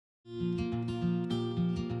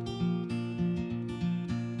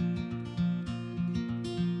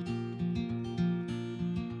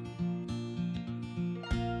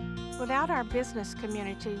Without our business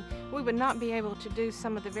community, we would not be able to do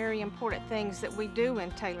some of the very important things that we do in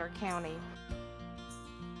Taylor County.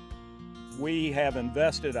 We have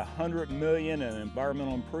invested $100 million in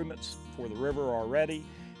environmental improvements for the river already,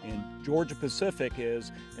 and Georgia Pacific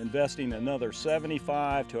is investing another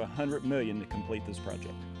 $75 to $100 million to complete this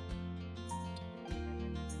project.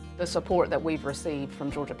 The support that we've received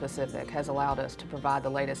from Georgia Pacific has allowed us to provide the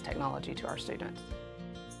latest technology to our students.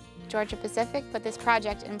 Georgia Pacific put this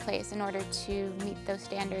project in place in order to meet those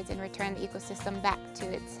standards and return the ecosystem back to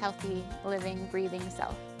its healthy, living, breathing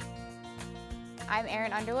self. I'm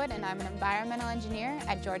Erin Underwood, and I'm an environmental engineer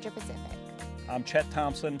at Georgia Pacific. I'm Chet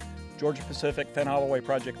Thompson, Georgia Pacific Fenholloway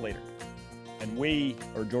Project Leader, and we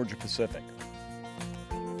are Georgia Pacific.